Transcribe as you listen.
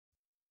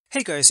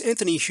Hey guys,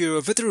 Anthony here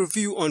with a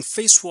review on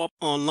FaceSwap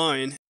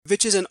Online,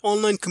 which is an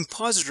online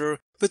compositor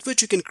with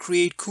which you can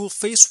create cool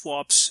face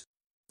swaps.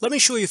 Let me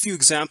show you a few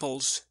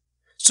examples.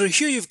 So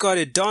here you've got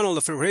a Donald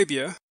of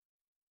Arabia,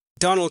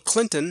 Donald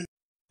Clinton,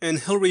 and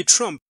Hillary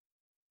Trump.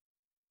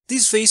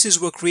 These faces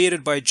were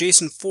created by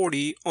Jason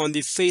Forty on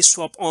the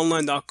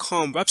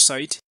FaceSwapOnline.com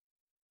website,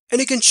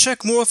 and you can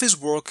check more of his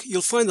work.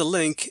 You'll find the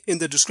link in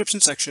the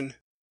description section.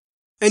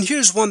 And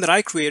here's one that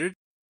I created.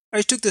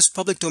 I took this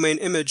public domain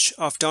image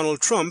of Donald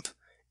Trump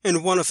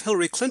and one of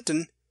Hillary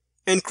Clinton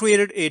and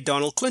created a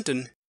Donald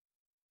Clinton.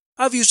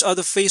 I've used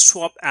other face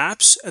swap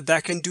apps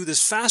that can do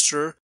this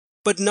faster,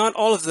 but not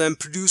all of them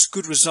produce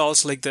good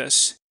results like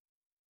this.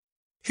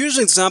 Here's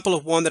an example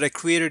of one that I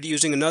created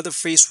using another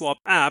face swap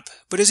app,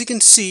 but as you can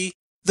see,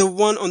 the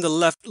one on the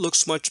left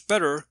looks much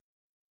better.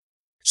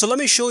 So let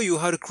me show you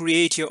how to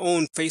create your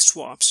own face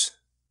swaps.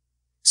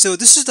 So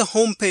this is the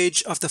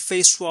homepage of the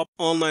FaceSwap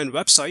Online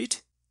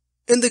website.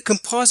 In the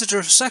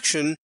compositor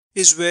section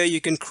is where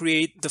you can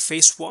create the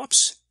face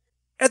swaps.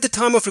 At the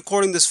time of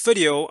recording this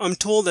video, I'm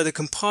told that the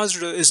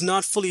compositor is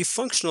not fully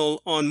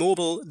functional on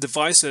mobile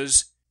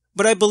devices,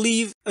 but I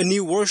believe a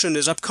new version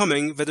is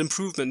upcoming with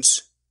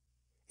improvements.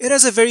 It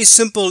has a very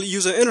simple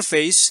user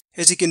interface,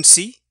 as you can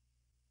see.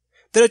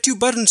 There are two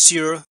buttons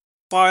here,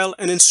 File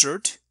and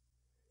Insert.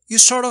 You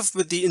start off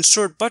with the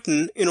Insert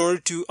button in order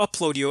to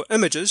upload your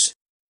images.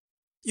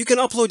 You can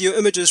upload your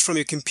images from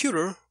your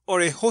computer or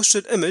a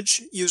hosted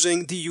image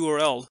using the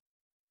URL.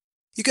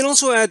 You can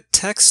also add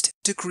text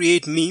to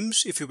create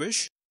memes if you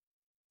wish.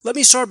 Let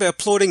me start by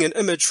uploading an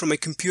image from my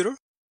computer.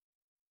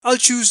 I'll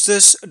choose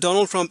this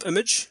Donald Trump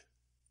image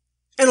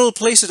and I'll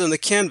place it on the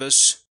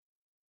canvas.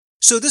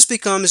 So this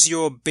becomes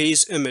your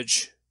base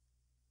image.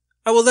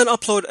 I will then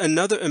upload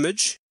another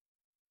image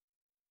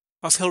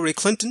of Hillary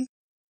Clinton.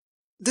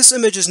 This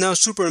image is now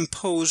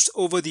superimposed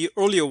over the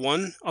earlier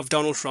one of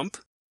Donald Trump.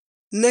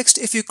 Next,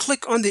 if you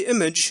click on the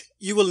image,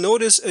 you will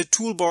notice a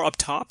toolbar up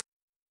top.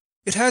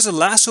 It has a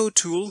lasso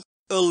tool,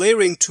 a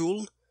layering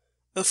tool,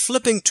 a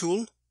flipping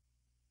tool,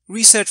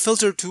 reset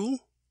filter tool,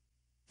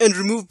 and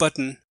remove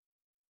button.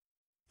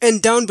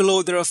 And down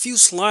below there are a few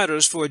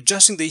sliders for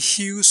adjusting the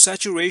hue,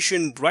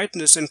 saturation,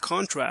 brightness, and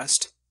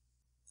contrast.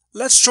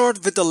 Let's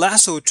start with the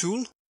lasso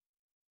tool.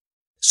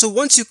 So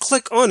once you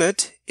click on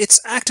it,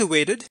 it's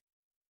activated,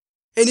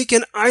 and you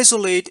can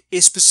isolate a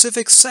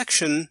specific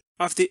section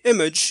of the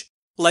image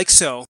like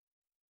so.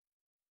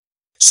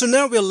 So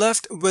now we're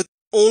left with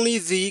only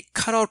the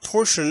cutout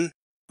portion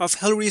of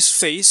Hillary's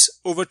face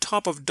over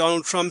top of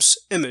Donald Trump's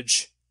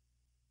image.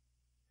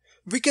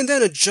 We can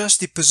then adjust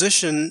the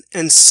position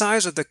and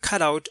size of the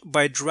cutout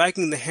by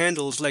dragging the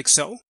handles like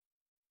so,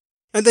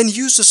 and then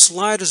use the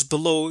sliders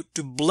below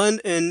to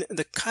blend in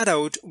the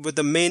cutout with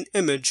the main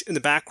image in the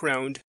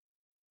background.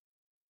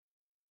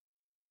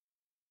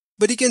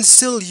 But you can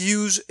still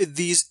use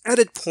these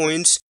edit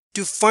points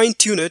to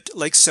fine-tune it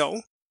like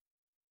so,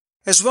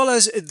 as well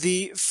as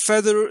the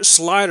feather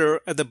slider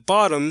at the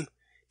bottom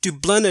to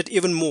blend it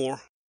even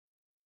more.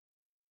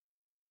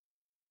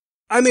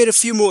 I made a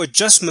few more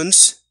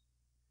adjustments,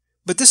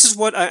 but this is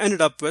what I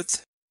ended up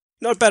with.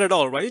 Not bad at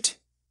all, right?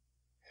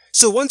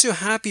 So once you're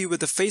happy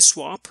with the face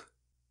swap,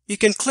 you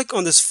can click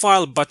on this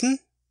File button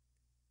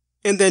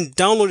and then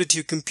download it to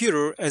your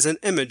computer as an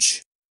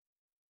image.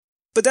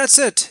 But that's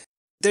it.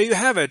 There you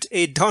have it,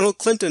 a Donald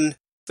Clinton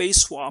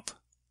face swap.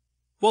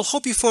 Well,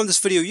 hope you found this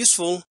video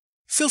useful.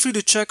 Feel free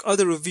to check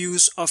other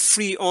reviews of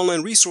free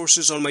online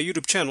resources on my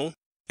YouTube channel,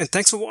 and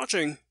thanks for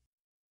watching.